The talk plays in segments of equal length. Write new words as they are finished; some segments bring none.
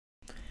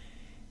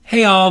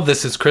Hey all,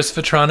 this is Chris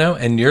Vetrano,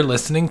 and you're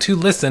listening to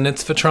Listen,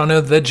 It's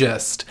Vetrano The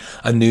Gist,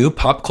 a new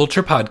pop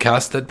culture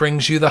podcast that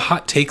brings you the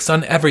hot takes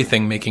on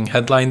everything making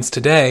headlines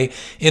today,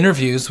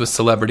 interviews with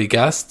celebrity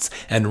guests,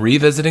 and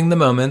revisiting the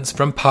moments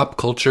from pop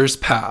culture's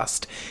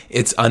past.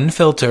 It's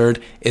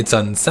unfiltered, it's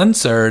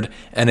uncensored,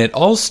 and it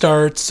all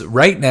starts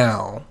right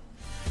now.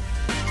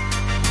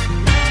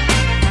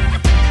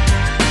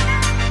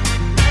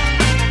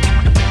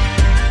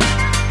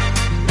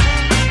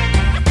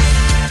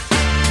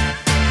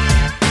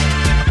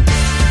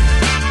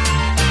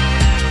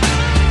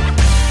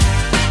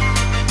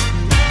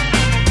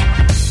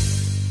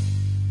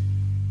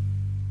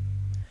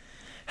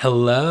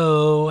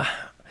 Hello,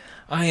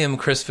 I am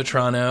Chris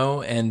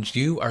Vetrano, and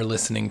you are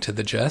listening to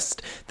The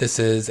Gist. This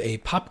is a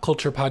pop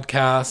culture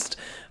podcast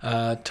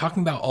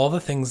talking about all the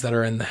things that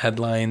are in the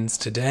headlines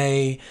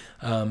today.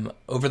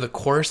 Over the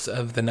course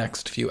of the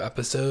next few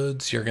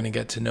episodes, you're going to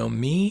get to know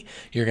me.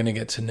 You're going to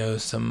get to know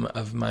some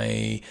of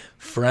my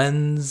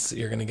friends.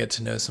 You're going to get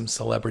to know some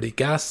celebrity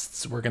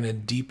guests. We're going to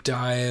deep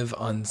dive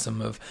on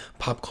some of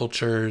pop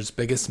culture's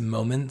biggest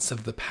moments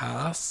of the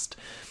past.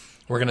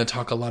 We're going to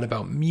talk a lot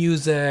about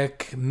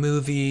music,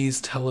 movies,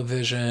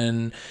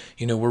 television.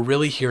 You know, we're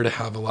really here to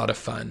have a lot of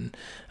fun.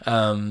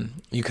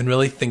 You can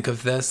really think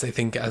of this, I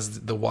think,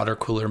 as the water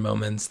cooler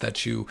moments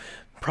that you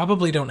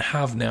probably don't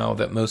have now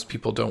that most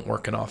people don't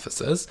work in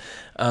offices.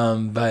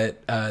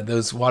 But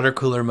those water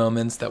cooler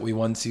moments that we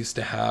once used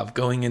to have,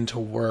 going into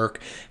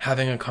work,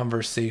 having a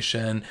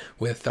conversation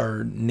with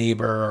our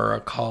neighbor or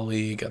a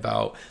colleague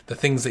about the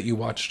things that you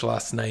watched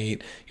last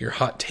night, your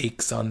hot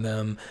takes on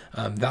them.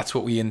 That's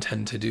what we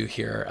intend to do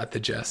here at The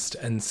Gist.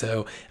 And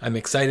so I'm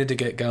excited to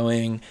get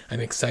going. I'm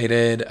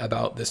excited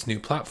about this new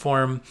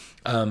platform.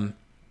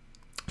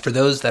 For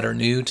those that are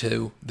new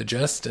to The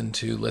Gist and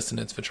to Listen,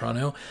 It's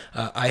Vetrano,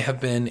 I have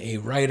been a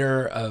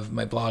writer of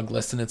my blog,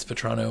 Listen, It's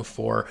Vetrano,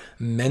 for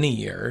many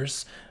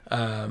years.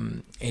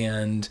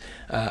 And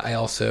I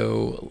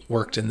also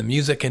worked in the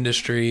music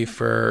industry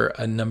for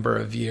a number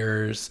of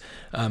years.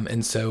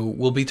 And so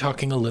we'll be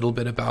talking a little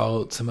bit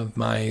about some of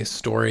my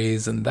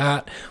stories and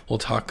that. We'll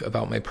talk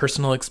about my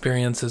personal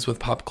experiences with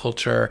pop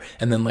culture.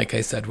 And then, like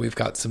I said, we've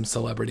got some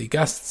celebrity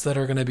guests that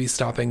are going to be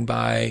stopping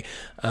by,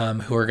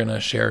 who are going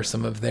to share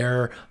some of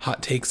their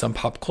hot takes on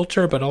pop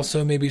culture, but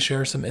also maybe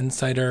share some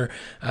insider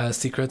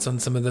secrets on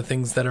some of the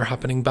things that are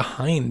happening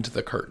behind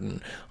the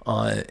curtain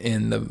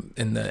in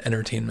the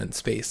entertainment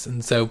space.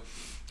 And so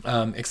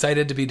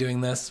excited to be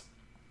doing this.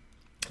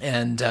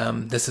 And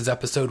this is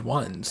episode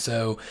 1.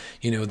 So,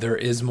 you know, there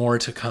is more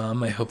to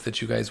come. I hope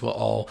that you guys will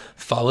all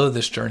follow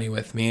this journey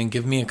with me and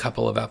give me a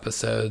couple of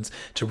episodes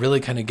to really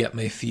kind of get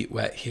my feet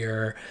wet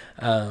here.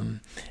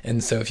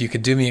 And so if you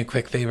could do me a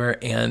quick favor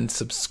and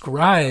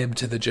subscribe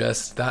to The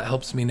Gist, that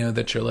helps me know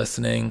that you're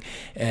listening.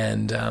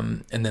 And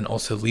then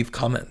also leave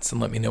comments and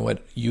let me know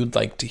what you'd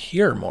like to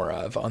hear more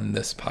of on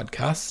this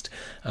podcast.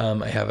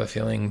 I have a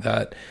feeling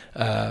that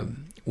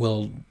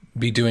we'll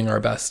be doing our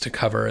best to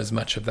cover as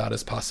much of that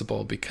as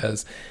possible,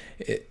 because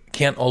it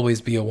can't always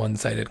be a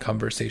one-sided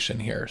conversation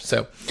here.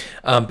 So,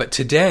 but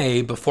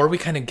today, before we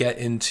kind of get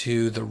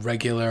into the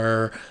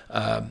regular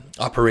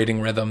operating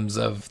rhythms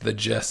of The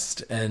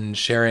Gist and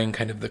sharing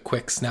kind of the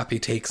quick, snappy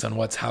takes on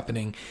what's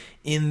happening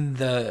in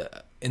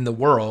the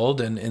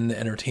world and in the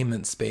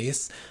entertainment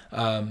space,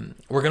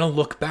 we're going to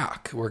look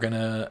back. We're going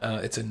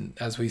to,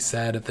 as we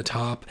said at the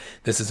top,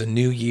 this is a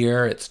new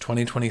year. It's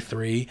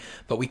 2023,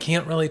 but we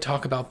can't really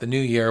talk about the new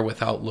year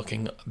without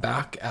looking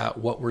back at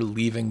what we're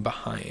leaving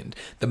behind,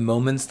 the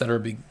moments that are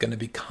going to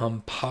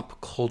become pop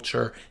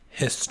culture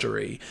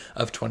history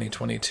of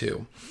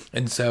 2022.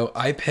 And so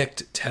I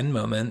picked 10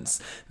 moments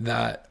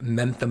that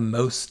meant the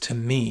most to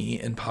me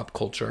in pop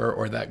culture,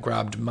 or that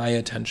grabbed my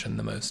attention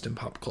the most in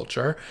pop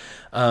culture.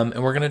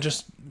 And we're going to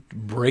just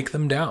break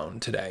them down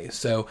today.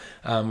 So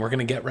we're going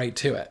to get right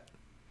to it.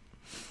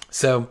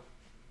 So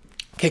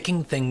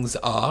kicking things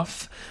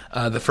off,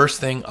 the first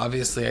thing,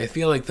 obviously, I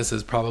feel like this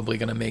is probably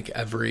going to make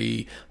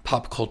every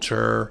pop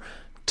culture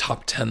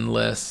top 10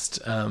 list.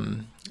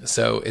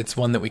 So it's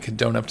one that we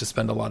don't have to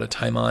spend a lot of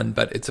time on,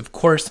 but it's, of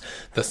course,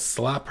 the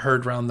slap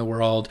heard around the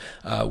world.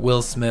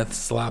 Will Smith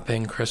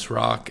slapping Chris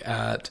Rock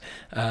at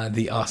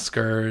the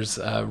Oscars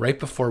right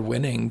before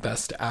winning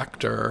Best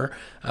Actor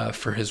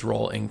for his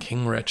role in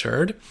King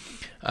Richard.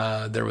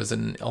 There was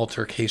an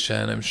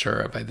altercation. I'm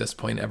sure by this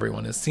point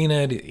everyone has seen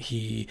it.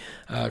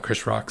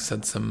 Chris Rock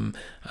said some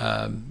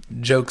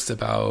jokes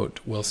about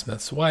Will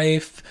Smith's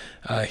wife.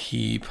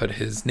 He put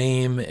his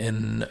name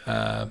in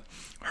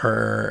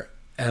her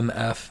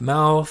MF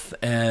mouth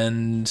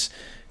and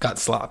got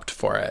slapped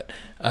for it.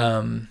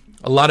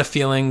 A lot of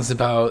feelings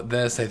about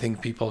this. I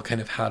think people kind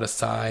of had a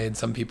side.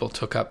 Some people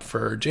took up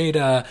for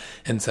Jada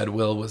and said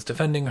Will was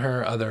defending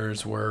her.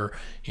 Others were,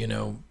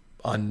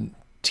 on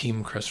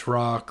Team Chris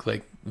Rock,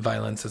 like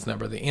violence is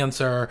never the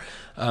answer.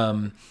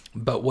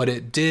 But what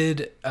it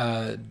did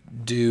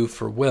do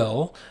for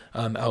Will,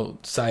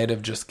 outside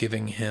of just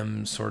giving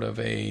him sort of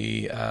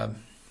a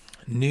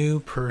new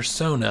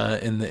persona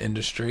in the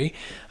industry.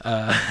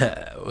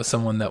 Was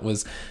someone that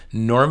was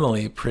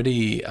normally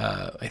pretty,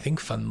 I think,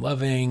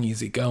 fun-loving,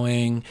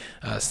 easygoing,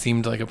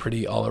 seemed like a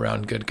pretty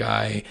all-around good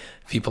guy.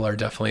 People are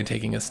definitely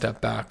taking a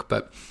step back,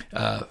 but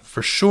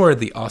for sure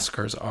the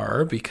Oscars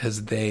are,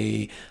 because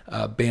they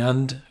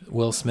banned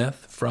Will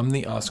Smith from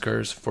the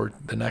Oscars for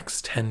the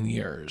next 10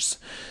 years.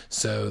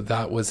 So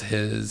that was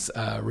his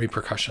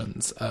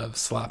repercussions of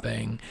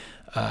slapping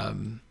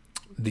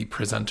the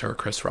presenter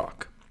Chris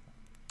Rock.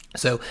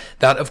 So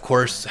that, of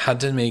course, had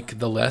to make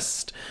the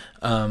list.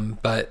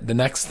 But the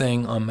next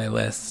thing on my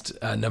list,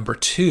 number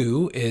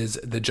 2, is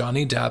the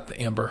Johnny Depp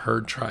Amber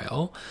Heard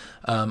trial.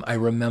 I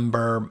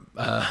remember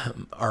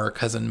our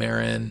cousin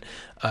Marin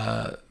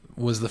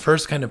was the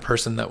first kind of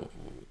person that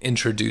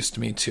introduced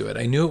me to it.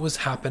 I knew it was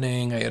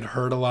happening. I had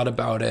heard a lot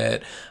about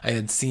it. I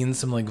had seen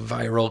some like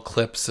viral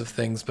clips of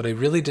things, but I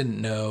really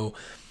didn't know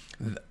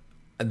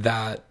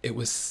that it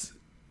was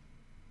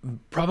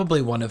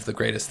probably one of the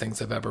greatest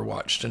things I've ever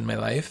watched in my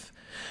life.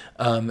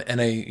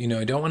 And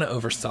I don't want to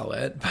oversell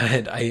it,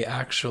 but I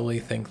actually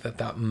think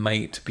that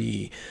might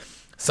be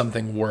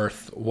something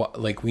worth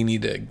we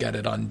need to get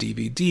it on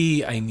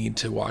DVD. I need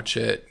to watch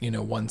it,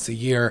 once a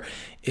year.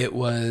 It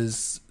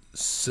was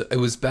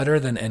better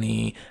than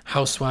any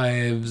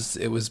Housewives.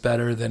 It was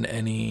better than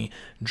any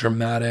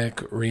dramatic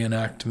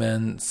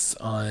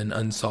reenactments on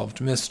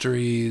unsolved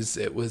mysteries.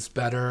 It was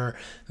better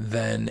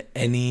than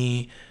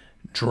any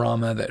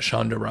drama that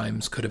Shonda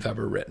Rhimes could have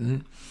ever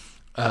written.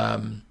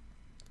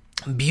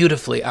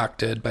 Beautifully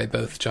acted by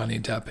both Johnny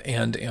Depp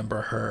and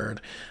Amber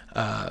Heard.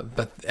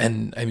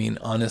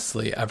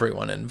 Honestly,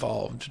 everyone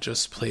involved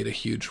just played a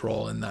huge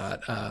role in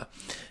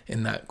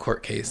that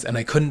court case. And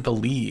I couldn't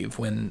believe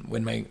when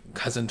my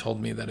cousin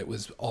told me that it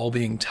was all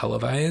being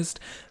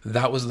televised.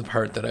 That was the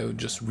part that I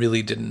just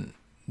really didn't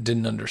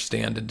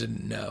understand and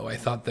didn't know. I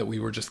thought that we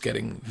were just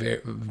getting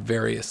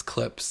various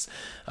clips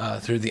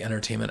through the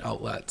entertainment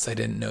outlets. I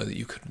didn't know that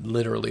you could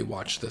literally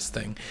watch this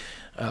thing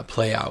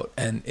play out.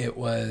 And it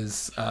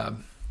was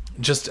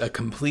just a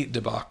complete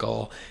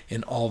debacle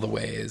in all the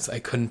ways. I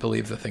couldn't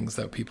believe the things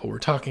that people were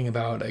talking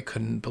about. I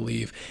couldn't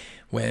believe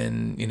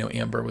when,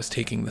 Amber was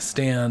taking the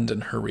stand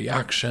and her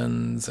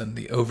reactions and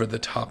the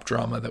over-the-top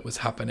drama that was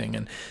happening.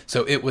 And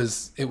so it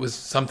was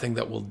something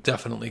that will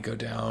definitely go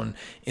down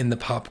in the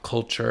pop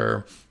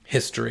culture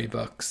history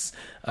books.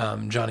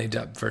 Johnny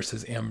Depp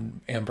versus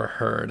Amber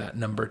Heard at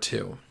number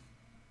 2.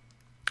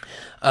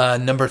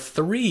 Number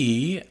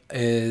 3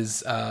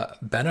 is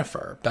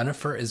Bennifer.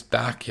 Bennifer is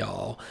back,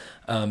 y'all.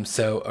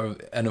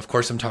 And of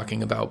course I'm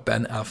talking about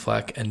Ben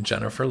Affleck and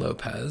Jennifer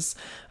Lopez.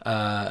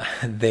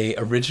 They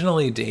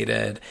originally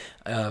dated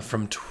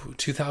from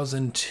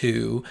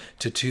 2002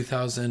 to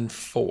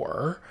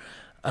 2004.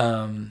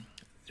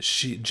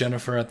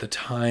 Jennifer, at the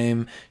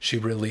time, she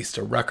released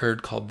a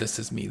record called This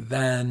Is Me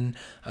Then.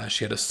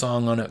 She had a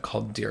song on it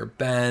called Dear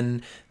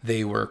Ben.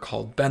 They were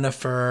called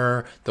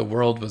Bennifer. The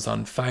world was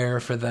on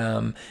fire for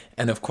them.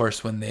 And of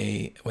course, when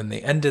they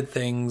ended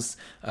things,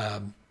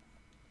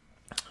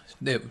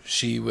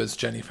 she was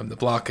Jenny from the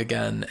Block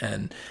again,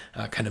 and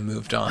kind of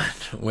moved on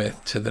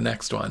to the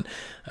next one.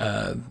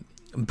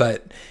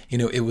 But,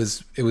 it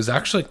was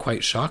actually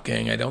quite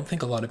shocking. I don't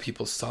think a lot of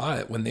people saw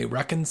it when they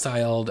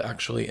reconciled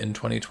actually in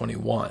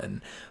 2021.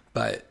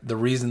 But the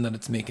reason that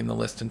it's making the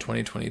list in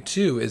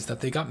 2022 is that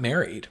they got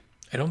married.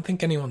 I don't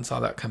think anyone saw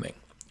that coming.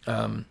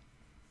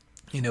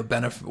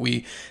 Bennifer,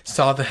 we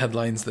saw the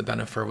headlines that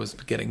Bennifer was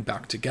getting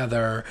back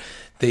together.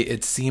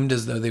 It seemed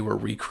as though they were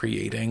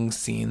recreating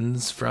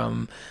scenes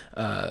from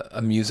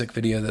a music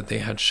video that they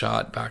had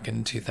shot back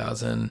in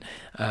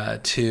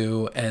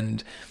 2002.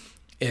 And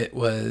it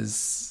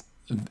was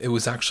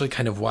actually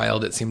kind of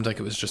wild. It seemed like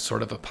it was just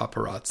sort of a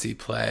paparazzi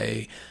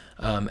play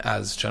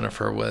as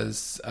Jennifer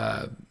was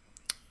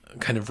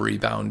kind of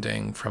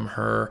rebounding from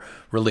her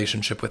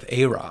relationship with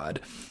A-Rod.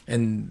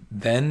 And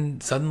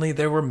then suddenly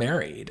they were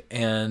married,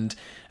 and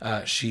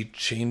she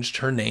changed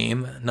her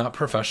name, not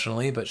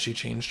professionally, but she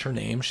changed her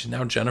name. She's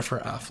now Jennifer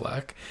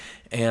Affleck,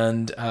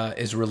 and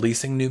is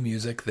releasing new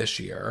music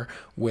this year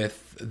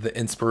with the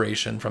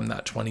inspiration from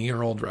that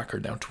 20-year-old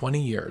record. Now,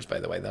 20 years, by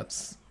the way,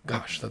 that's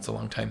a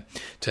long time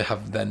to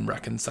have then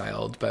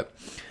reconciled. But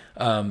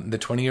the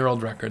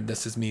 20-year-old record,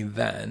 This Is Me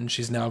Then,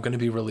 she's now going to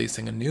be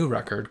releasing a new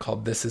record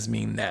called This Is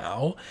Me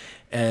Now.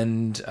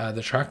 And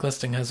the track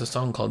listing has a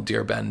song called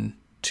Dear Ben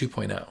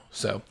 2.0.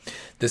 So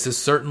this is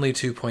certainly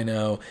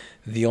 2.0.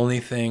 The only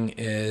thing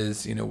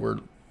is,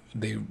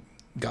 they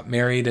got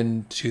married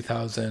in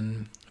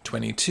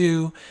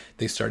 2022.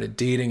 They started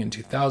dating in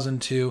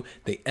 2002.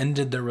 They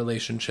ended their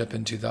relationship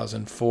in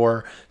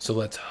 2004. So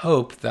let's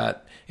hope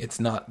that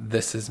it's not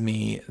This Is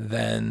Me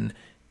Then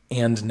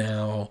and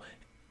Now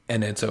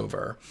and it's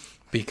over,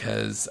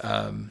 because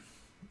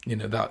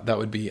that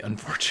would be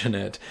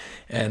unfortunate.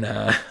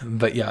 And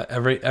but yeah,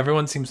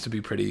 everyone seems to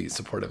be pretty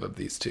supportive of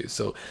these two.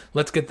 So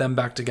let's get them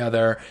back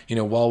together.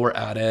 While we're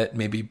at it,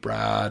 maybe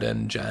Brad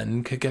and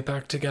Jen could get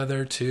back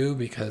together too,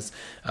 because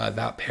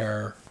that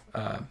pair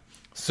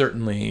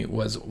certainly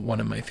was one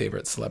of my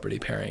favorite celebrity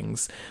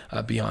pairings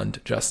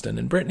beyond Justin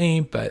and Brittany,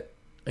 but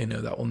I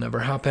know that will never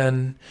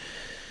happen.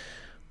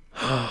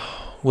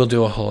 We'll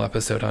do a whole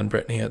episode on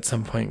Brittany at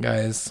some point,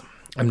 guys.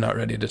 I'm not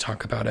ready to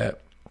talk about it.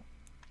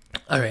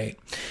 All right.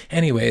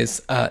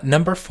 Anyways,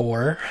 number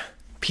 4,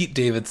 Pete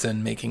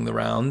Davidson making the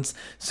rounds.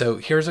 So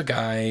here's a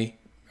guy,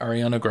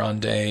 Ariana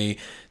Grande,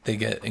 they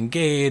get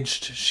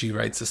engaged. She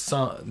writes a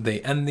song.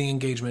 They end the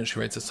engagement. She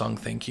writes a song,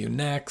 Thank You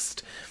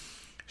Next.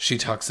 She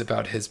talks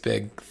about his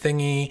big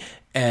thingy,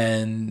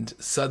 and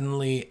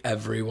suddenly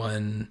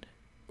everyone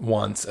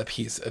wants a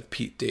piece of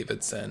Pete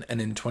Davidson. And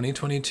in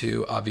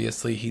 2022,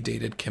 obviously, he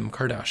dated Kim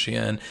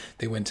Kardashian.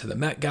 They went to the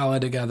Met Gala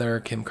together.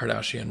 Kim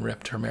Kardashian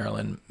ripped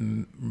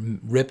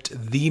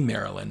the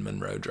Marilyn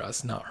Monroe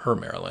dress, not her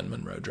Marilyn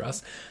Monroe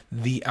dress,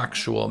 the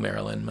actual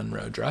Marilyn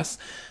Monroe dress.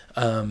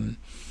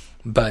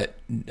 But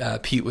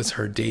Pete was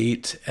her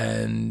date,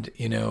 and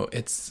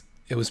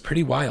it was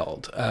pretty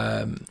wild.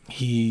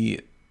 He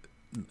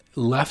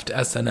left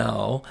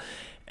SNL,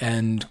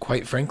 and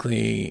quite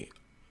frankly,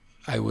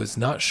 I was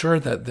not sure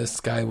that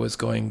this guy was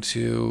going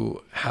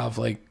to have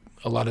like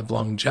a lot of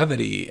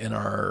longevity in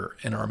our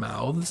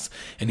mouths,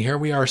 and here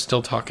we are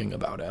still talking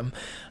about him.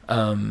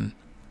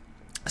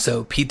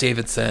 So Pete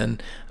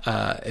Davidson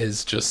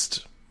is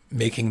just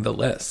making the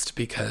list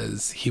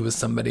because he was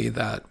somebody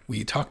that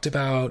we talked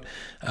about.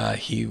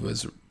 He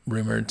was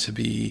rumored to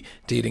be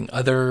dating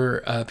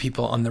other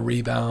people on the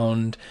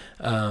rebound,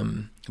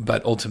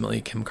 but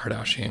ultimately Kim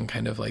Kardashian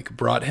kind of like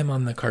brought him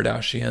on the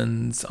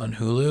Kardashians on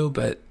Hulu,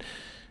 but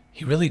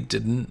he really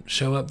didn't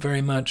show up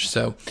very much.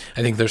 So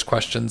I think there's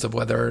questions of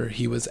whether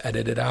he was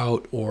edited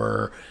out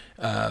or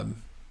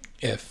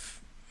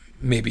if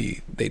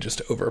maybe they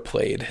just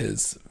overplayed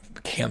his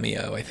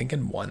cameo, I think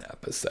in one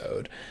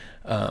episode.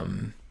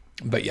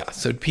 But yeah,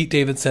 so Pete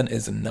Davidson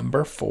is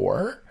number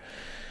 4.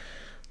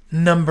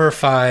 Number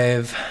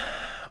 5,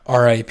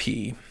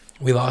 R.I.P.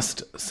 We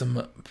lost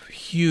some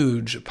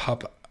huge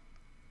pop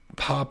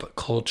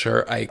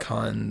culture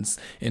icons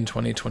in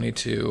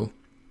 2022.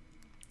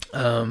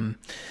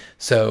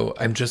 So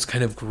I'm just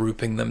kind of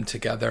grouping them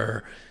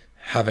together,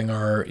 having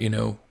our,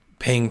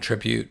 paying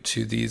tribute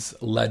to these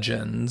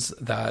legends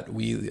that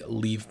we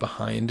leave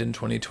behind in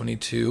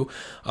 2022.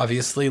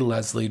 Obviously,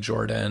 Leslie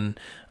Jordan.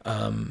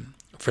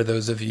 For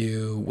those of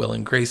you Will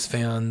and Grace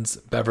fans,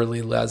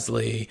 Beverly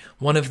Leslie,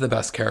 one of the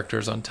best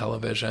characters on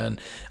television,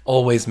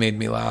 always made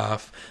me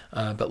laugh.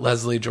 But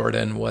Leslie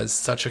Jordan was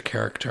such a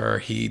character.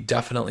 He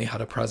definitely had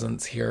a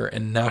presence here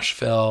in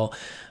Nashville,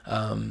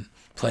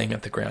 playing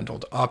at the Grand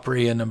Ole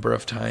Opry a number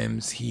of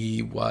times.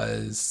 He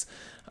was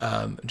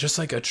just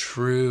like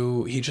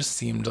he just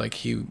seemed like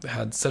he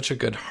had such a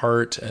good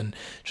heart and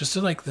just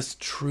like this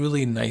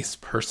truly nice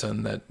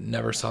person that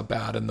never saw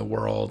bad in the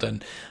world.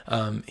 And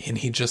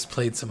he just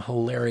played some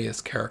hilarious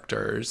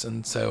characters.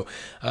 And so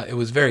it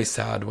was very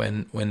sad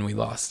when we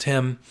lost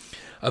him.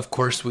 Of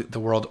course, the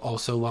world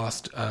also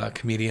lost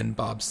comedian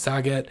Bob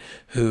Saget,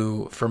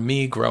 who, for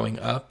me growing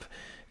up,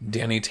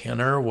 Danny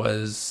Tanner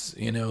was,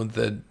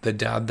 the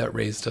dad that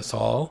raised us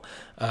all.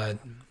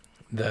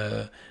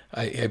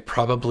 I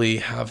probably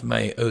have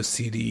my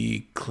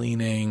OCD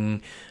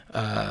cleaning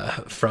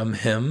from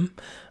him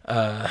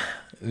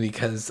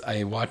because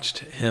I watched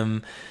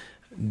him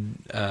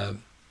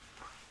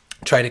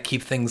try to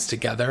keep things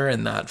together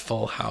in that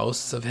Full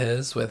House of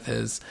his with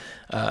his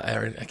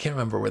I can't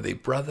remember, were they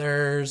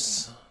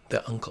brothers?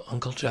 The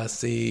Uncle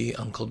Jesse,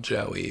 Uncle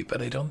Joey, but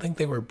I don't think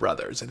they were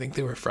brothers. I think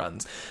they were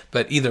friends.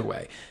 But either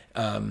way,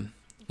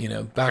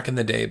 back in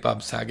the day,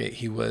 Bob Saget,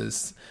 he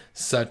was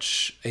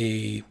such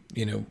a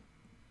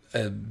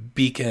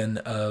beacon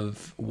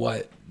of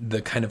what the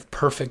kind of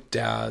perfect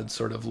dad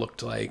sort of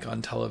looked like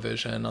on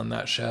television on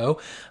that show.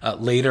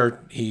 Later,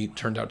 he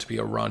turned out to be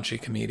a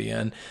raunchy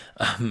comedian,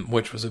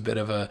 which was a bit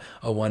of a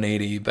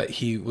 180, but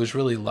he was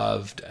really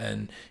loved,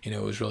 and, it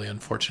was really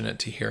unfortunate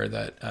to hear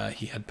that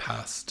he had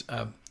passed,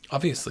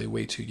 obviously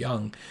way too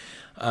young.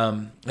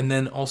 And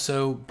then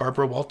also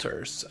Barbara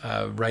Walters,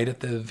 right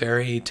at the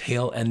very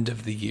tail end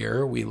of the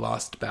year, we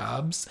lost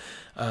Babs,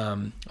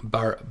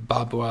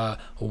 Babwa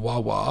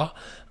Wawa,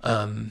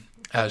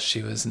 as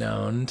she was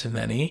known to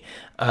many.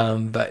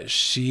 But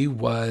she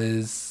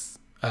was,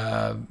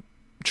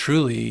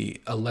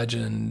 truly a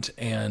legend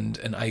and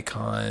an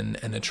icon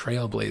and a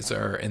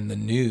trailblazer in the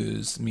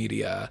news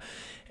media.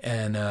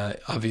 And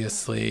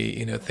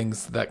obviously,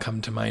 things that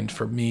come to mind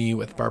for me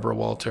with Barbara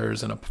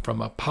Walters and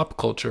from a pop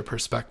culture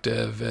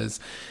perspective is,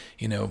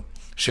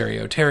 Sherry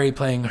O'Terry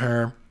playing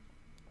her.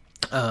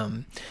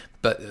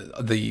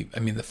 But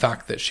the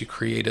fact that she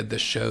created the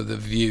show, The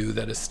View,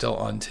 that is still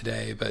on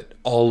today, but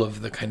all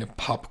of the kind of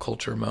pop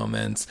culture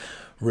moments,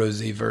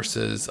 Rosie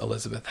versus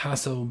Elizabeth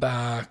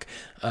Hasselbeck.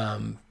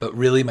 But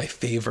really my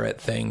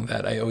favorite thing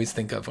that I always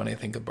think of when I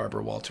think of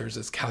Barbara Walters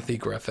is Kathy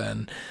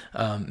Griffin.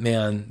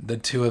 Man, the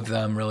two of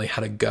them really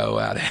had a go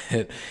at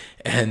it.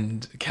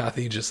 And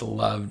Kathy just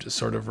loved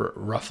sort of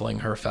ruffling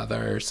her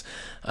feathers.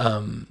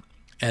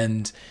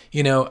 And,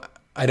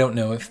 I don't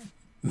know if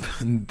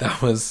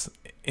that was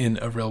in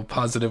a real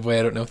positive way.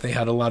 I don't know if they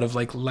had a lot of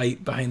like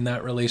light behind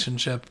that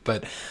relationship,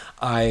 but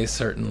I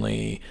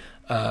certainly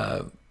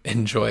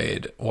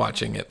enjoyed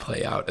watching it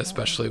play out,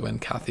 especially when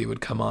Kathy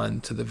would come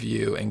on to The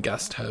View and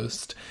guest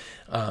host,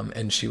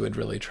 and she would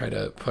really try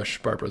to push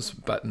Barbara's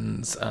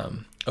buttons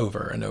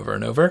over and over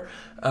and over,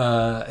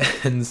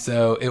 and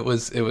so it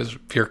was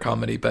pure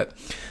comedy. But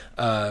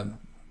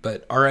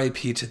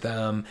R.I.P. to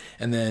them.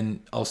 And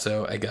then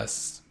also, I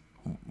guess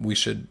we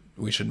should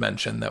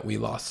mention that we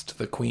lost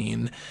the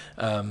Queen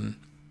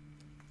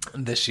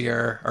this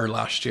year, or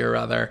last year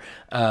rather,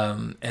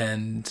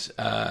 and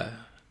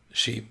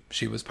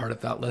she was part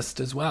of that list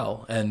as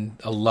well. And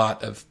a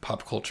lot of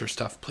pop culture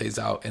stuff plays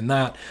out in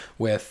that,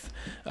 with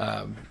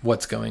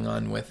what's going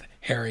on with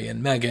Harry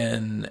and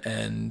Meghan,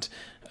 and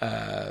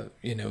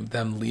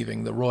them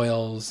leaving the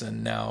royals,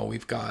 and now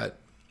we've got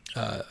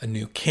a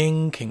new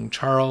King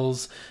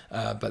Charles,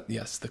 but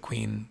yes, the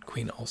Queen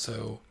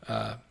also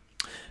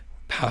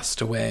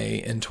passed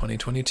away in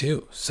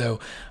 2022. So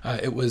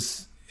it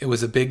was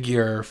a big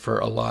year for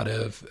a lot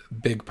of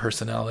big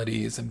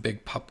personalities and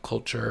big pop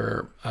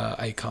culture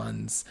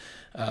icons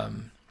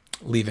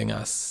leaving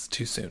us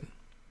too soon.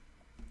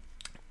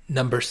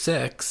 Number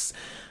 6,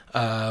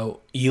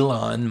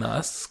 Elon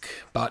Musk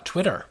bought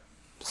Twitter.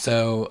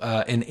 So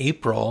in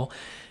April,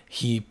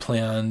 he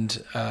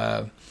planned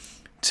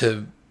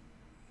to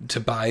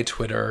buy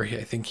Twitter.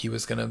 I think he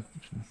was going to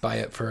buy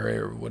it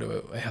for, what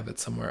do I have it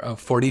somewhere?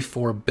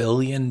 $44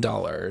 billion.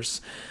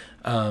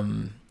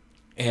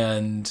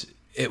 And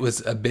it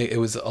was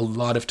a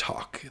lot of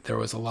talk. There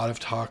was a lot of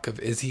talk of,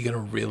 is he going to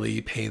really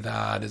pay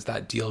that? Is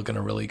that deal going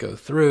to really go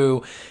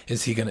through?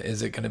 Is it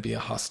going to be a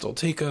hostile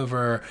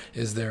takeover?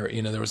 Is there,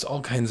 there was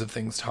all kinds of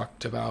things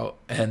talked about.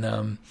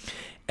 And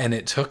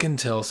it took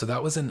until, so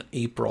that was in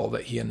April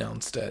that he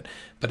announced it,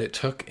 but it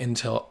took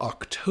until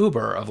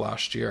October of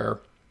last year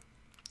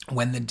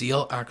when the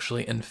deal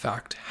actually, in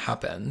fact,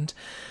 happened.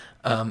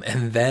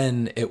 And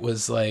then it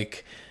was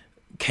like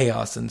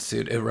chaos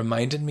ensued. It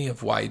reminded me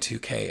of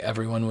Y2K.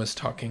 Everyone was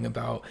talking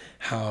about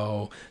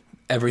how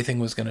everything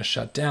was going to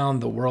shut down,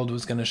 the world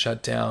was going to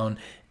shut down,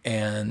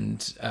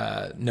 and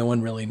no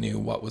one really knew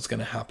what was going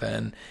to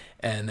happen.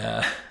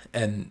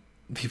 And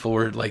people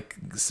were like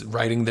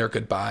writing their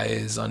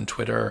goodbyes on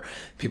Twitter.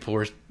 People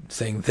were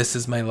saying, "This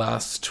is my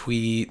last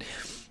tweet."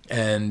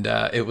 And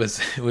it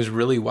was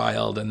really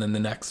wild. And then the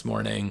next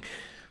morning,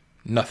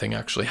 nothing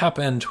actually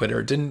happened.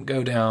 Twitter didn't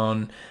go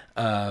down.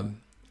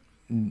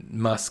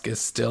 Musk is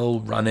still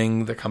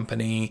running the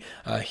company.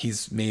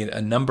 He's made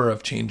a number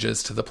of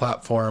changes to the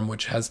platform,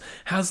 which has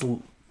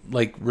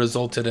like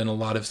resulted in a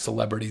lot of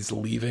celebrities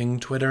leaving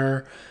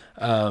Twitter.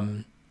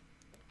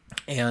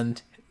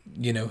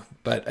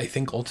 But I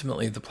think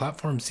ultimately the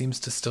platform seems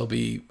to still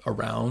be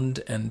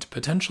around and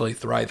potentially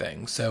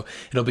thriving. So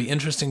it'll be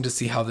interesting to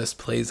see how this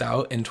plays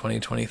out in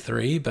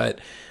 2023. But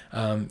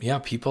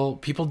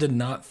people did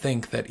not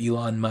think that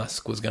Elon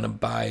Musk was going to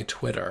buy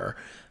Twitter.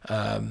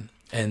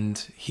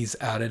 And he's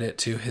added it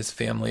to his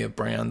family of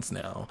brands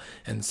now.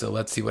 And so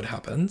let's see what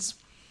happens.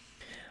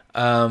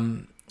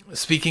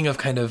 Speaking of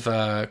kind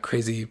of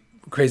crazy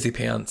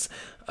pants,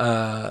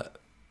 the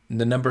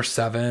number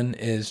 7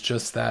 is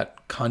just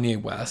that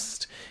Kanye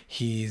West,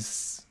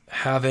 he's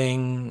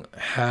having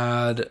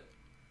had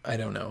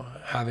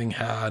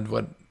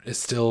what is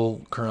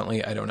still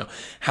currently,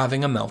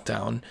 having a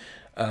meltdown.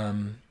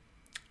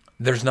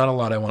 There's not a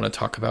lot I want to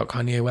talk about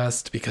Kanye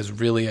West, because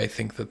really I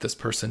think that this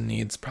person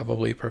needs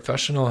probably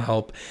professional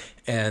help,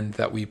 and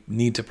that we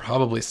need to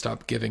probably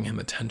stop giving him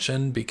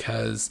attention,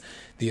 because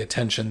the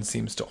attention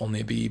seems to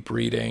only be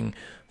breeding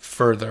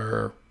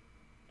further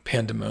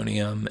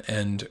pandemonium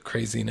and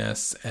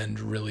craziness and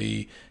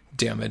really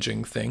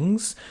damaging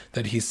things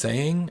that he's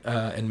saying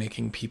and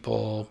making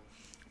people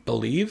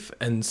believe.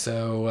 And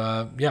so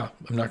I'm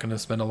not going to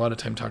spend a lot of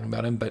time talking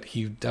about him, but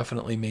he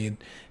definitely made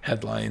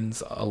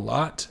headlines a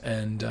lot.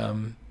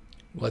 And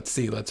let's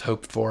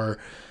hope for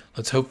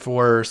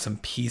some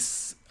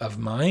peace of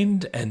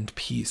mind and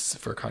peace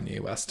for Kanye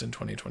West in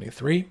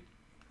 2023.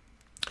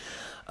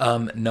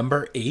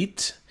 Number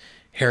 8,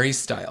 Harry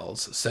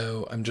Styles.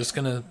 So I'm just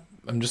going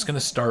to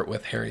start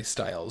with Harry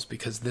Styles,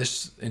 because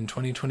this, in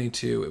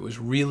 2022, it was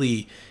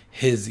really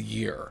his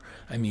year.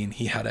 I mean,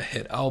 he had a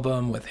hit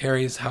album with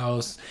Harry's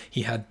House.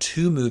 He had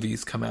 2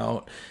 movies come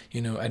out.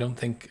 I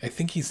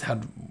think he's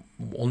had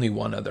only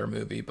one other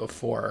movie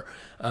before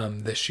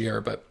this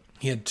year, but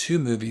he had 2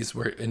 movies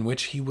in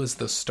which he was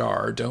the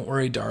star, Don't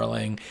Worry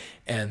Darling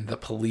and The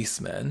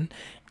Policeman.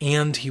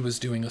 And he was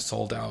doing a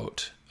sold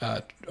out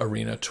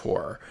arena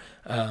tour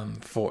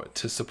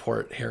to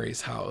support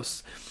Harry's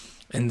House.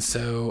 And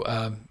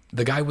so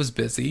the guy was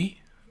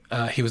busy.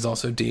 He was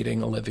also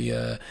dating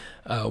Olivia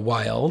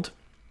Wilde.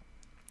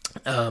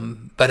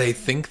 But I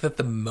think that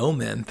the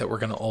moment that we're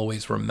going to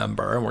always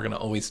remember and we're going to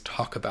always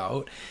talk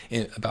about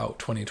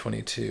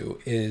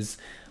 2022 is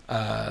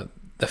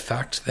the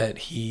fact that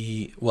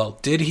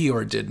did he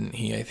or didn't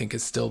he, I think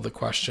is still the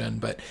question,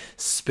 but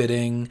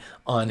spitting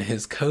on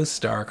his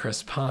co-star,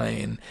 Chris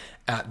Pine,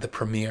 at the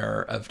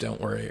premiere of Don't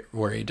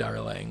Worry,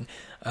 Darling.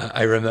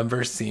 I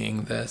remember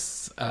seeing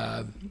this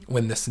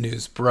when this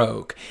news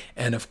broke.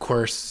 And of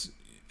course,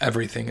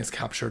 everything is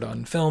captured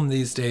on film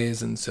these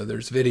days. And so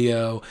there's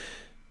video.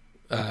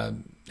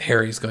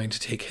 Harry's going to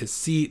take his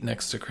seat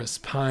next to Chris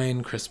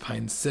Pine. Chris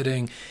Pine's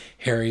sitting.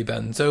 Harry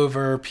bends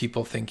over.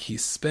 People think he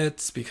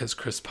spits because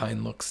Chris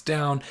Pine looks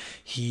down.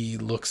 He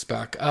looks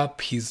back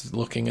up. He's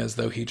looking as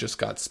though he just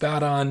got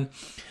spat on.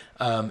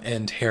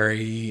 And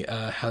Harry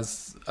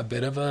has a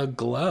bit of a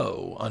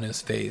glow on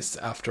his face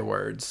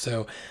afterwards.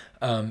 So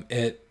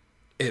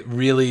it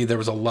really, there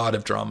was a lot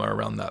of drama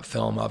around that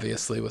film,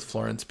 obviously, with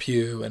Florence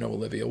Pugh and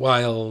Olivia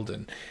Wilde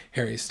and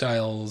Harry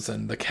Styles,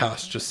 and the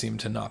cast just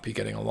seemed to not be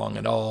getting along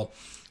at all.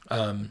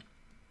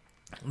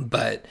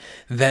 But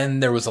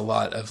then there was a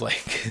lot of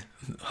like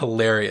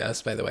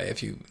hilarious, by the way,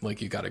 if you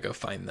like, you got to go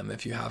find them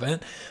if you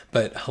haven't,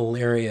 but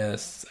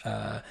hilarious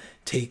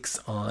takes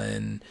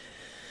on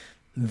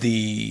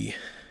the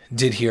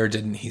did he or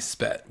didn't he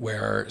spit,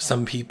 where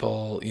some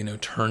people,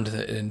 turned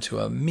it into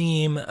a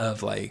meme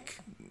of like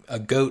a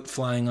goat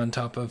flying on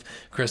top of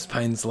Chris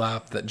Pine's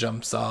lap that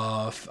jumps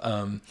off.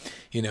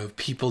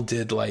 People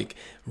did like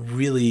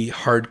really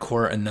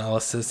hardcore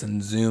analysis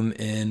and zoom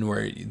in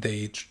where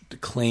they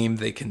claim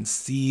they can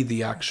see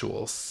the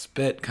actual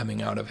spit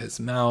coming out of his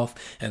mouth,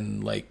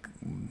 and like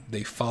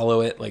they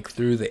follow it like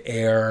through the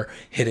air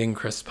hitting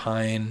Chris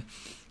Pine.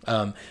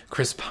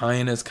 Chris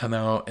Pine has come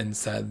out and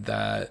said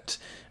that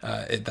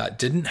that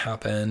didn't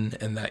happen,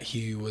 and that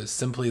he was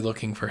simply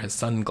looking for his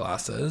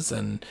sunglasses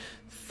and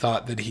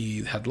thought that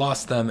he had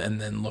lost them, and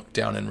then looked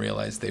down and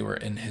realized they were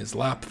in his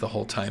lap the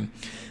whole time.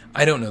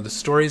 I don't know. The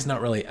story's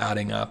not really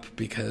adding up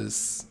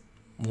because,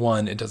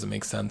 one, it doesn't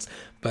make sense,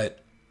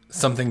 but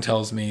something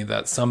tells me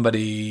that some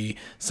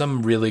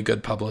really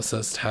good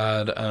publicist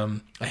had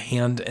a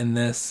hand in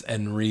this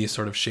and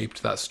sort of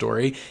shaped that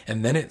story,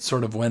 and then it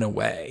sort of went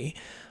away.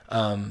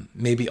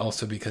 Maybe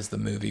also because the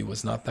movie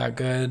was not that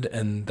good,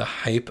 and the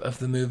hype of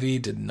the movie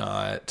did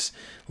not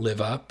live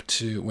up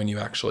to when you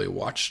actually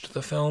watched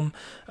the film.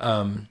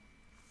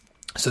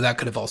 So that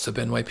could have also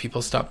been why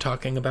people stopped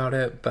talking about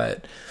it.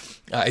 But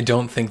I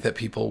don't think that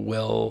people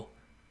will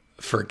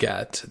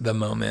forget the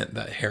moment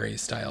that Harry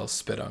Styles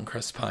spit on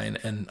Chris Pine.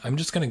 And I'm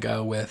just going to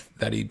go with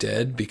that he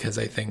did, because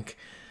I think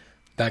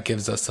that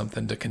gives us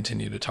something to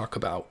continue to talk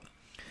about.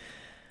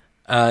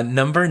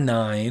 Number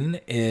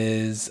 9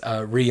 is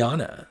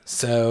Rihanna.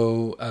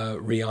 So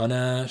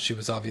Rihanna, she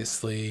was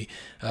obviously,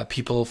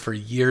 people for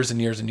years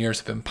and years and years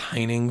have been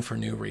pining for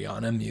new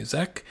Rihanna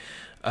music.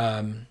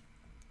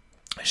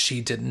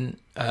 She didn't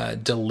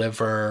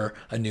deliver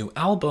a new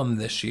album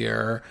this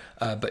year,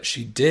 but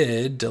she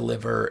did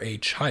deliver a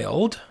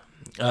child.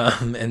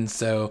 And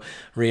so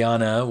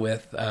Rihanna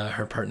with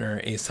her partner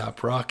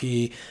A$AP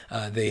Rocky,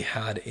 they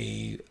had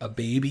a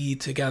baby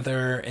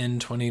together in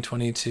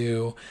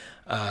 2022.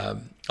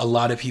 A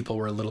lot of people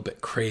were a little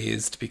bit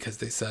crazed because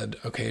they said,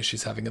 okay,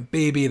 she's having a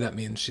baby. That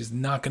means she's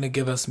not going to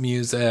give us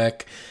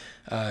music.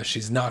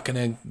 She's not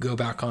going to go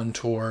back on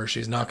tour.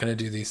 She's not going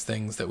to do these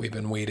things that we've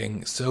been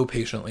waiting so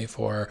patiently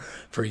for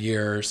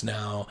years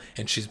now.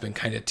 And she's been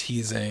kind of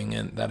teasing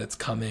and that it's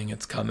coming,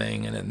 and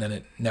then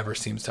it never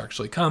seems to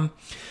actually come.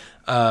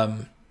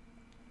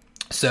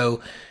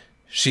 So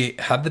she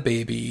had the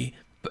baby,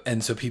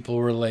 and so people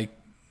were like,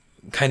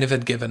 kind of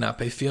had given up,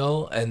 I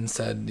feel, and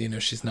said,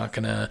 she's not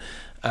going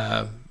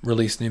to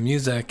release new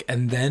music.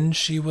 And then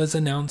she was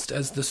announced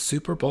as the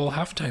Super Bowl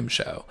halftime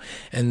show.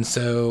 And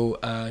so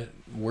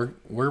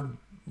we're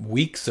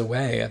weeks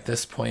away at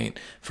this point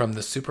from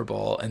the Super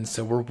Bowl. And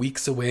so we're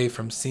weeks away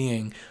from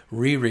seeing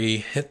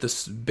Riri hit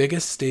the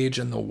biggest stage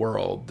in the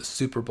world, the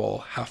Super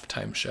Bowl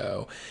halftime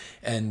show,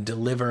 and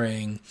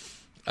delivering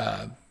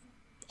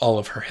all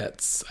of her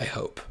hits, I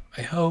hope.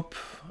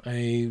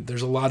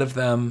 There's a lot of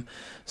them,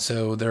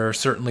 so there are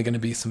certainly going to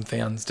be some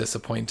fans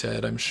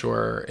disappointed, I'm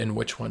sure, in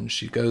which one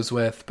she goes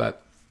with,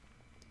 but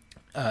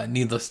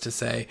needless to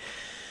say,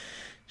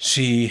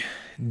 she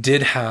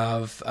did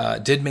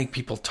make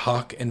people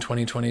talk in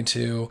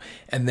 2022,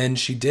 and then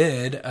she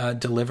did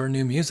deliver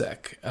new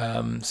music.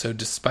 So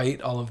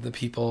despite all of the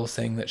people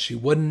saying that she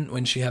wouldn't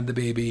when she had the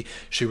baby,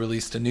 she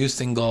released a new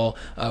single,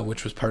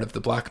 which was part of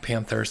the Black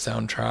Panther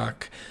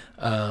soundtrack,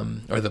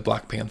 or the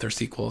Black Panther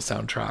sequel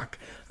soundtrack.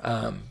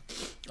 A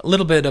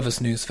little bit of a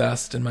snooze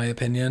fest, in my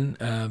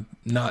opinion.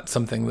 Not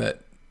something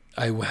that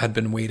I had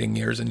been waiting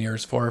years and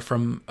years for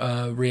from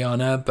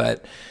Rihanna,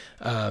 but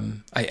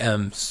I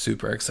am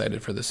super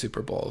excited for the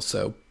Super Bowl.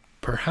 So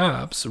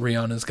perhaps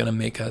Rihanna's going to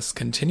make us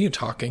continue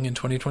talking in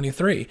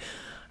 2023.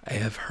 I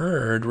have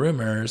heard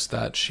rumors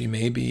that she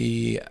may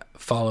be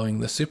following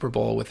the Super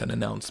Bowl with an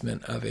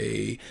announcement of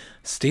a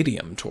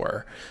stadium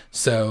tour.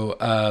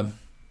 So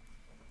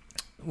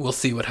we'll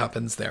see what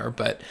happens there,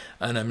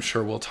 and I'm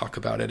sure we'll talk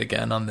about it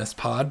again on this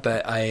pod.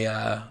 But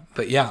I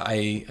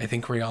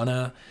think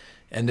Rihanna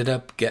ended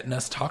up getting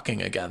us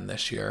talking again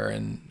this year,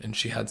 and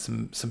she had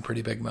some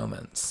pretty big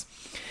moments.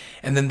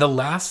 And then the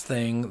last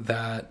thing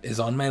that is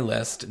on my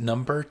list,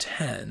 number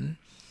 10,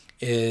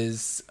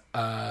 is,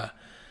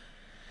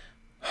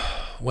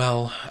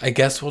 well, I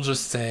guess we'll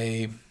just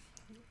say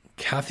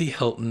Kathy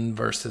Hilton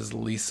versus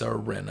Lisa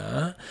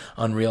Rinna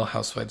on Real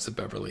Housewives of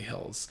Beverly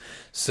Hills.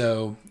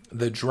 So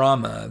the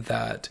drama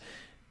that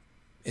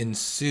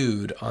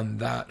ensued on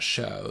that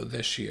show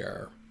this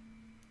year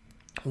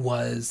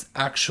was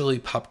actually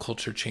pop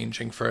culture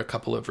changing for a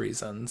couple of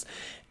reasons.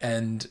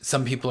 And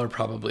some people are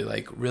probably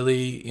like,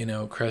 really,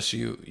 Chris,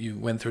 you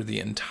went through the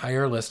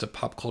entire list of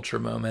pop culture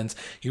moments.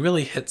 You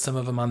really hit some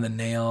of them on the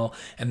nail.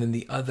 And then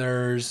the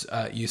others,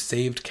 you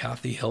saved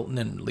Kathy Hilton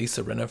and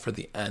Lisa Rinna for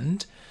the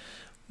end.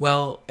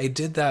 Well, I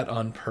did that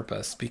on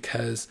purpose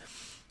because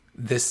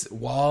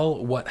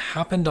while what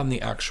happened on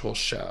the actual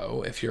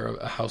show, if you're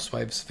a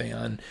Housewives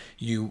fan,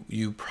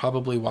 you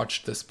probably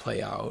watched this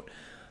play out,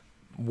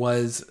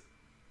 was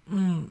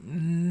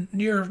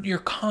your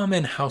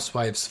common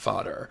Housewives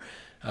fodder.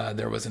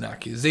 There was an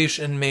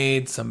accusation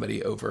made,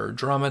 somebody over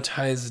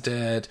dramatized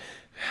it.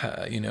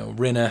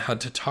 Rinna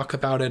had to talk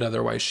about it,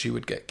 otherwise she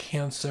would get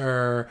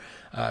cancer.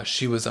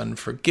 She was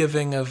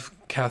unforgiving of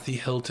Kathy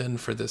Hilton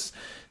for this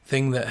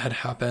thing that had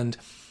happened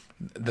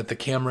that the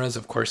cameras,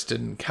 of course,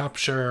 didn't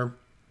capture.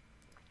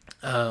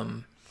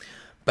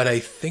 But I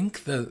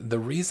think the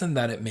reason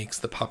that it makes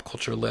the pop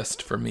culture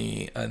list for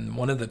me, and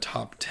one of the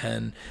top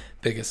 10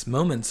 biggest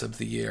moments of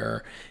the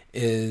year,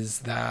 is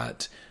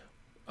that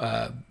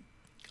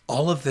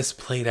all of this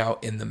played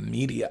out in the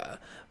media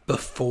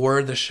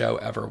before the show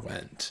ever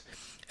went.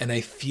 And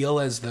I feel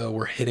as though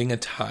we're hitting a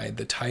tide.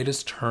 The tide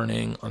is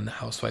turning on the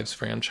Housewives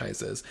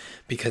franchises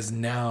because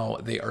now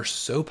they are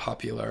so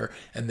popular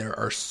and there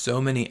are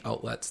so many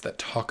outlets that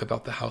talk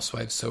about the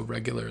Housewives so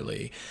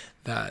regularly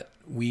that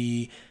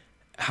we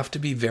have to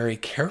be very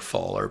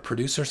careful, or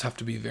producers have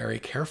to be very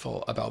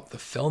careful about the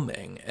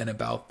filming and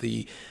about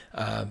the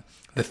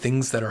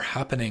things that are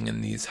happening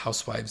in these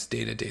housewives'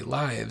 day-to-day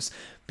lives,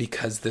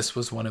 because this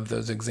was one of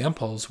those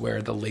examples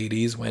where the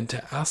ladies went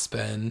to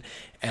Aspen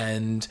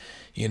and,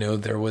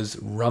 there was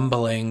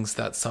rumblings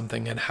that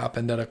something had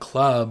happened at a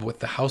club with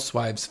the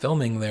housewives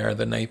filming there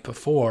the night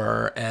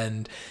before.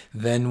 And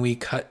then we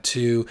cut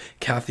to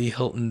Kathy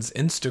Hilton's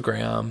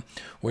Instagram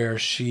where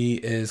she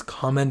is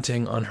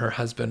commenting on her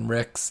husband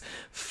Rick's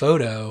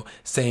photo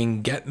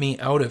saying, "Get me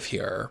out of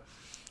here."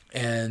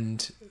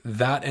 And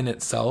that in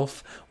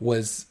itself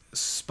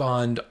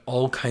spawned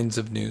all kinds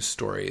of news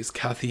stories.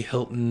 Kathy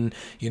Hilton,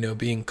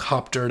 being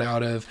coptered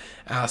out of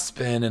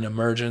Aspen in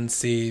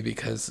emergency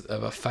because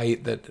of a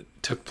fight that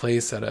took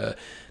place at a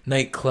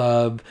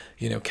nightclub.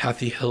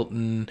 Kathy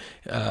Hilton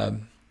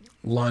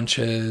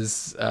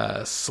launches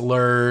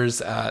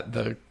slurs at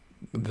the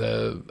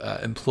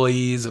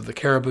employees of the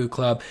Caribou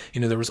Club.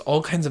 There was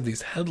all kinds of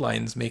these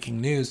headlines making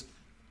news.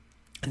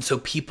 And so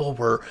people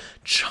were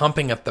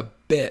chomping at the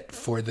bit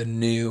for the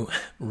new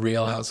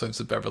Real Housewives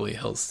of Beverly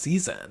Hills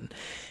season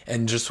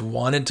and just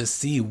wanted to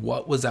see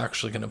what was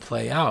actually going to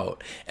play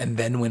out. And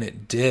then when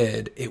it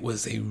did, it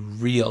was a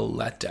real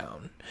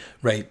letdown,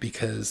 right?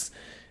 Because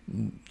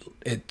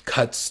it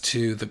cuts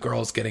to the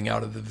girls getting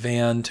out of the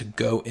van to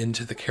go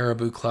into the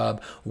Caribou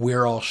Club.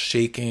 We're all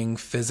shaking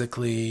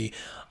physically.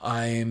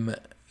 I'm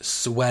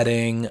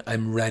sweating.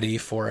 I'm ready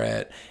for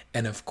it.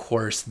 And of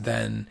course,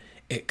 then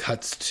it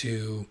cuts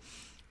to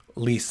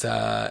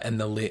Lisa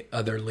and the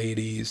other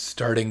ladies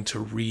starting to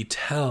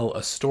retell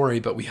a story,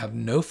 but we have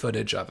no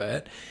footage of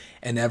it.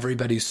 And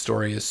everybody's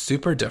story is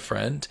super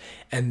different.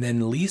 And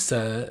then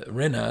Lisa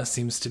Rinna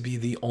seems to be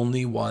the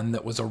only one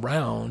that was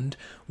around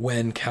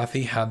when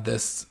Kathy had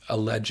this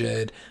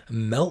alleged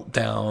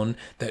meltdown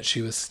that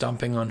she was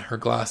stomping on her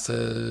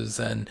glasses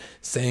and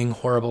saying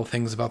horrible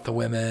things about the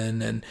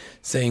women and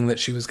saying that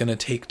she was going to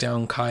take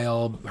down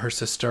Kyle, her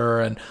sister,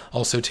 and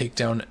also take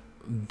down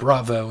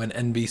Bravo and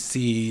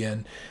NBC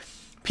and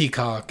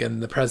Peacock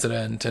and the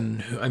president,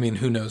 and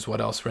who knows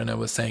what else Rinna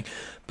was saying.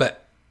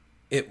 But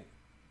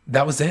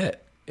that was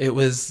it. It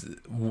was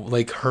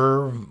like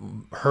her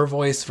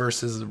voice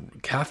versus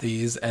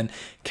Kathy's, and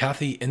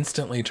Kathy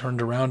instantly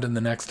turned around in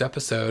the next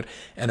episode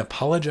and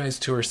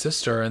apologized to her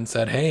sister and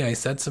said, "Hey, I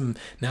said some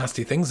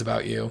nasty things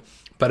about you,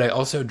 but I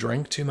also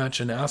drank too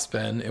much in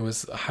Aspen. It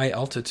was high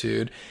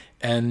altitude,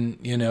 and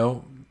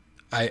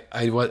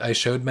I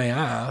showed my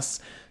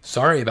ass.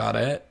 Sorry about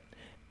it."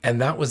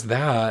 And that was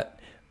that.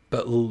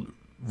 But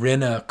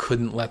Rinna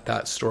couldn't let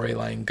that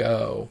storyline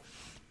go.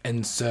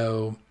 And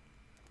so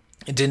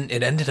it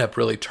ended up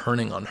really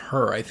turning on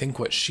her. I think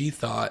what she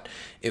thought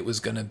it was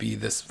going to be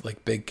this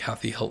like big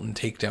Kathy Hilton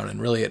takedown,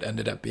 and really it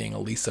ended up being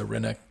a Lisa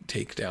Rinna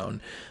takedown,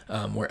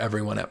 where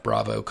everyone at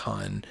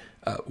BravoCon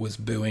was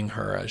booing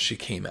her as she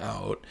came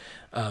out.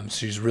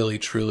 She's really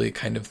truly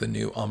kind of the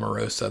new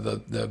Omarosa,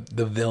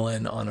 the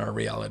villain on our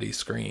reality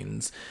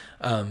screens.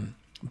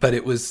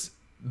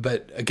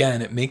 But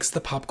again, it makes the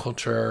Pop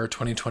Culture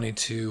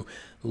 2022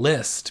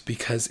 list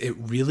because it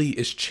really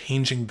is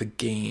changing the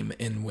game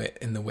in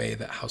the way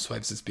that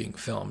Housewives is being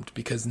filmed.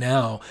 Because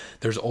now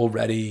there's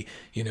already,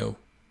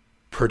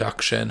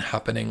 production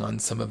happening on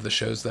some of the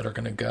shows that are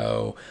going to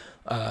go.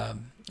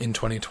 in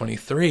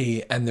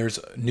 2023, and there's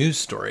news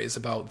stories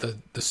about the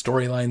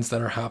storylines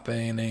that are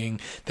happening,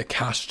 the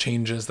cast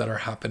changes that are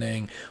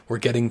happening. We're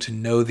getting to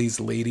know these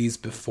ladies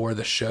before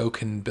the show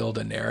can build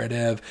a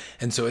narrative,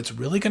 and so it's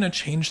really going to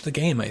change the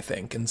game, I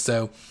think. And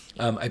so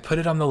I put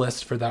it on the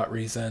list for that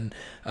reason,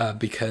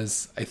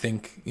 because I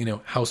think,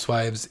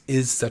 Housewives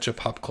is such a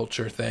pop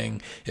culture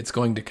thing. It's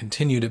going to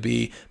continue to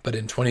be, but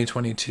in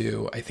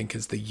 2022, I think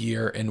is the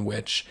year in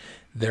which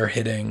they're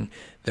hitting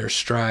their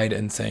stride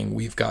and saying,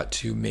 we've got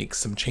to make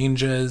some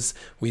changes.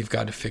 We've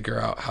got to figure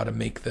out how to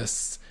make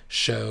this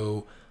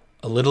show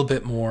a little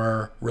bit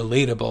more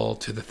relatable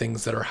to the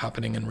things that are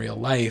happening in real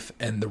life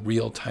and the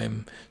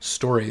real-time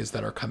stories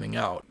that are coming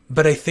out.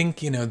 But I think,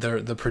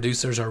 the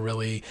producers are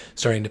really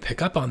starting to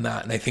pick up on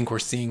that. And I think we're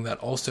seeing that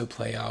also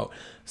play out,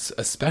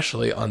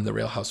 especially on The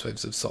Real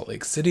Housewives of Salt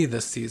Lake City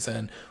this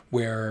season,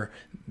 where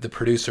the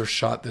producer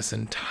shot this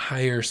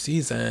entire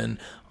season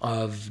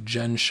of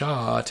Jen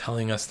Shah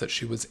telling us that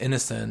she was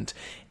innocent.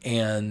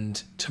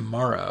 And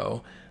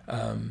tomorrow,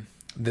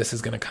 this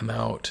is going to come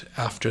out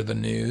after the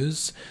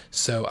news,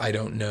 so I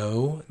don't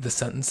know the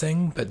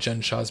sentencing, but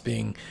Jen Shah's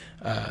being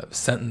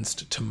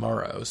sentenced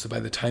tomorrow. So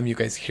by the time you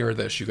guys hear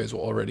this, you guys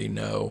will already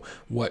know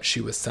what she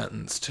was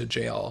sentenced to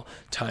jail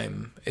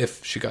time.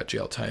 If she got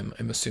jail time,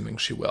 I'm assuming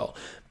she will.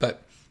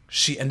 But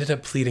she ended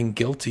up pleading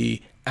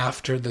guilty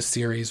after the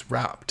series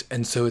wrapped.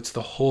 And so it's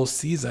the whole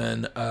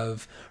season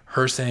of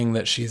her saying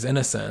that she's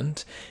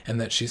innocent and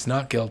that she's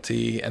not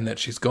guilty and that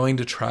she's going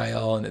to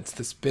trial. And it's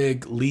this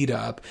big lead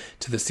up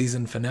to the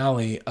season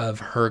finale of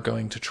her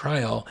going to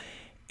trial.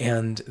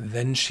 And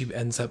then she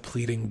ends up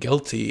pleading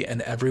guilty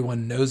and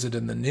everyone knows it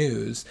in the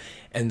news.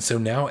 And so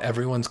now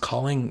everyone's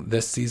calling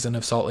this season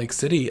of Salt Lake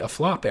City a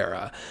flop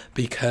era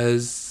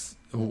because,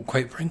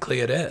 quite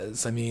frankly, it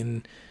is. I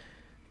mean,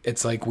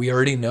 it's like we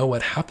already know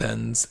what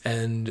happens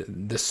and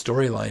the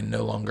storyline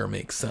no longer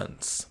makes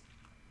sense.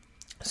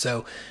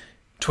 So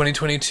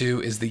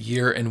 2022 is the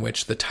year in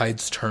which the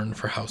tides turn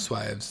for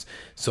Housewives.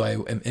 So I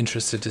am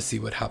interested to see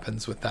what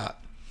happens with that.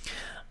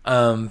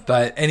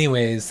 But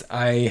anyways,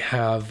 I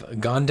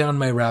have gone down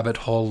my rabbit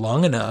hole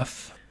long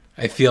enough.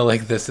 I feel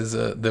like this is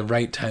the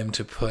right time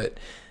to put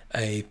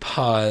a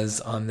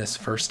pause on this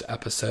first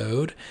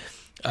episode.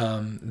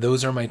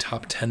 Those are my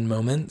top 10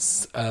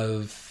 moments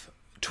of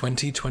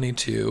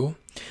 2022.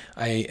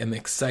 I am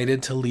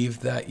excited to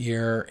leave that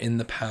year in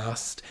the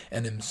past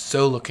and am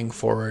so looking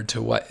forward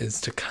to what is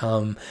to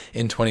come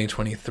in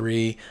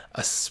 2023,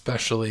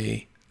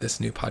 especially this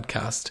new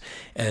podcast.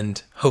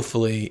 And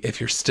hopefully, if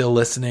you're still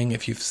listening,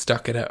 if you've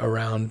stuck it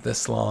around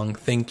this long,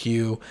 thank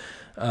you.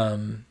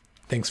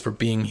 Thanks for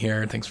being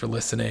here. Thanks for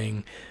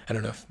listening. I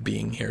don't know if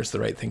being here is the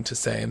right thing to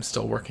say. I'm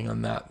still working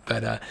on that.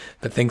 But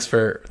thanks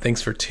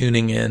for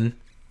tuning in.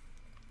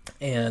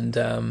 And,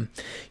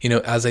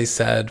 as I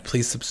said,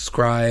 please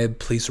subscribe,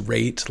 please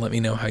rate, let me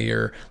know how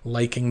you're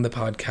liking the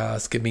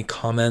podcast, give me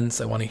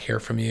comments. I want to hear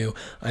from you.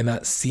 I'm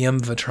at CM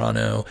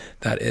Vetrano.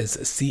 That is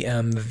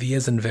CM V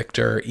as in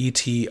Victor,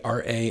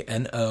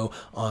 ETRANO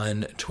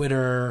on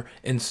Twitter,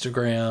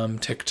 Instagram,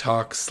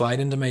 TikTok. Slide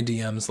into my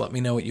DMs. Let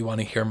me know what you want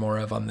to hear more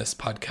of on this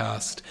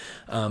podcast.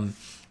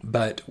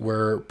 But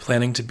we're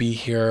planning to be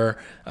here.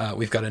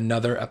 We've got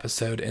another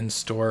episode in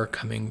store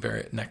coming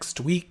next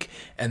week.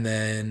 And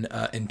then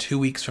in 2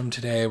 weeks from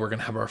today, we're going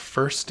to have our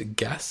first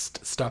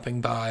guest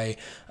stopping by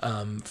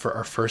for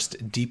our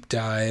first deep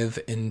dive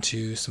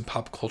into some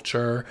pop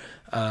culture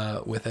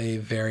with a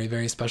very,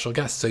 very special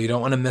guest. So you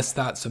don't want to miss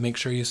that. So make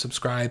sure you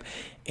subscribe.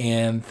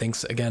 And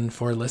thanks again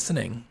for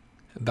listening.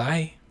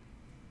 Bye.